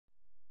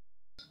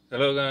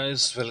Hello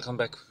guys, welcome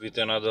back with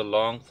another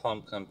long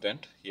form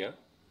content here.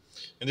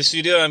 In this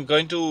video I'm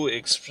going to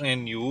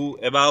explain you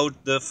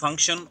about the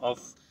function of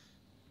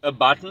a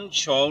button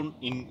shown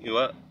in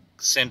your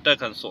center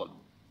console.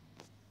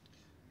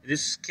 In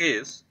this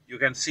case you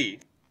can see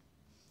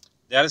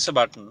there is a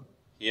button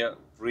here,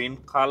 green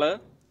color,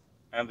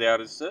 and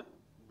there is a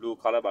blue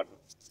color button.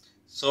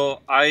 So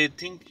I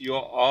think you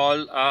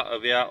all are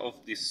aware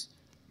of this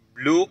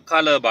blue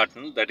color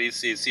button, that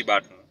is AC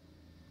button.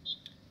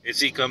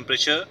 AC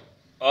compressor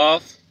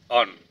off,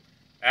 on.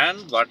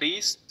 And what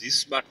is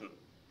this button?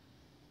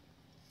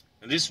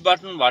 This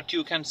button, what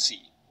you can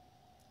see,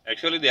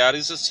 actually there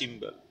is a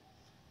symbol,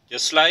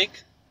 just like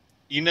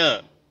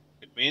inner,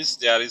 it means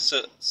there is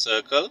a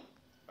circle,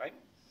 right?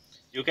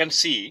 You can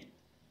see,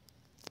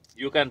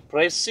 you can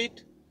press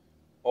it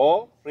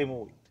or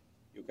remove it.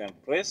 You can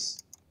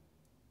press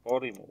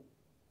or remove.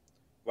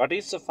 What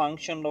is the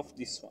function of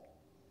this one?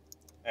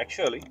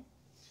 Actually,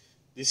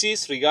 this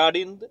is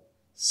regarding the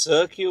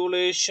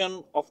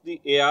circulation of the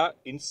air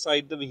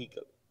inside the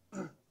vehicle,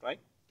 right?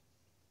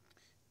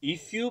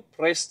 If you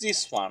press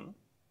this one,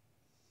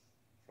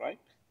 right,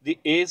 the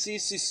AC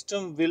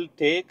system will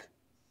take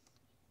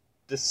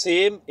the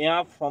same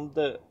air from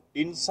the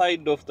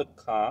inside of the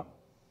car,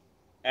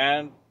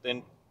 and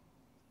then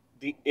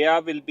the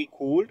air will be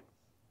cooled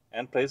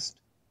and pressed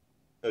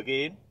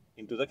again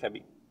into the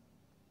cabin.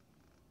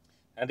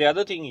 And the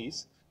other thing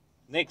is,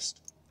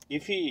 next,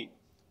 if we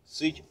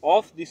switch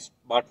off this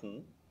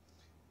button,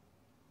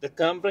 the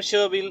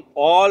compressor will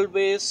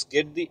always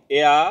get the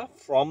air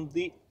from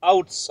the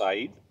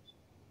outside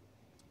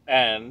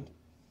and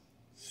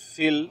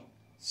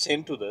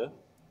sent to the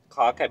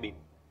car cabin.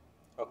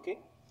 Okay,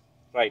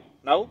 right.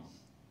 Now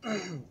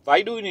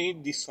why do you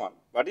need this one?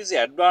 What is the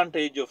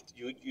advantage of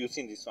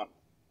using this one?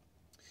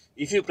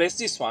 If you press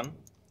this one,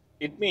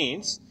 it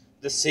means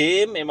the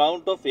same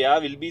amount of air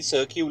will be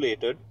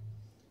circulated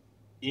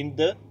in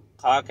the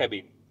car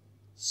cabin.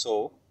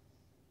 So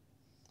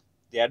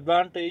the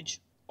advantage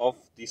of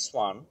this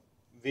one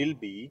will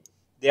be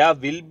there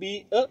will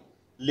be a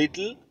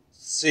little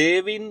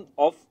saving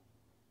of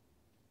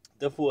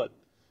the fuel,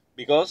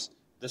 because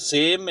the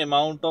same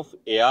amount of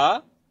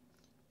air,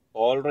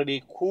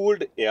 already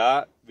cooled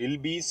air, will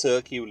be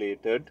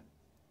circulated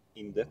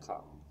in the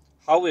car.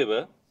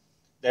 However,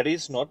 that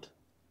is not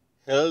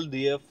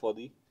healthier for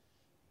the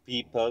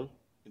people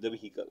in the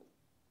vehicle,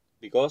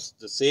 because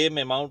the same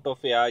amount of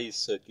air is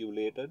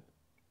circulated.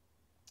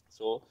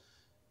 So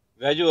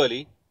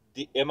gradually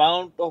the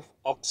amount of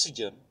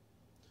oxygen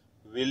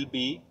will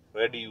be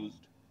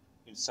reduced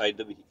inside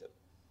the vehicle.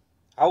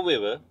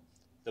 However,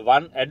 the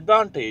one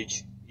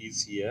advantage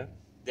is here,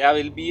 there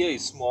will be a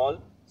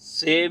small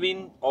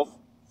saving of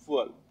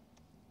fuel.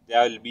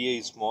 There will be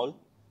a small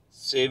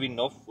saving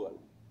of fuel.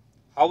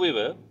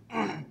 However,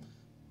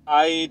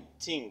 I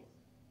think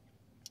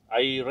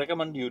I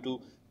recommend you to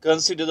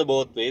consider the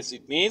both ways.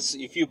 It means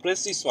if you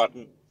press this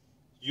button,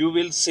 you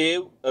will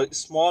save a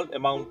small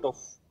amount of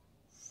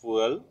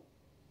fuel,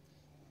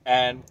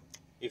 and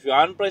if you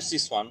unpress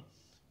this one,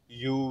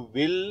 you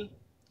will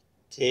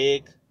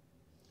take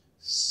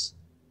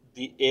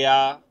the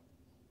air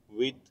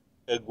with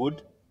a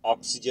good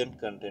oxygen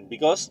content,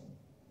 because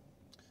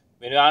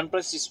when you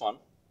unpress this one,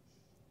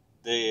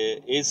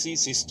 the AC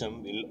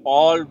system will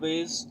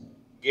always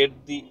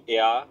get the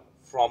air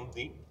from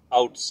the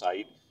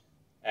outside,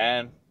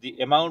 and the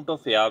amount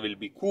of air will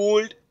be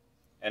cooled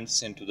and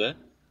sent to the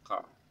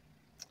car.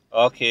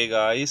 Okay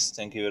guys,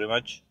 thank you very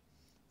much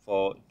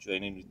for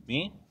joining with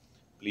me.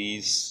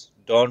 Please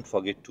don't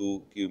forget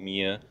to give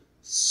me a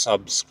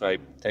subscribe.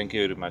 Thank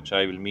you very much.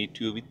 I will meet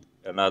you with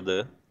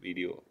another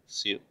video.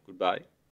 See you. Goodbye.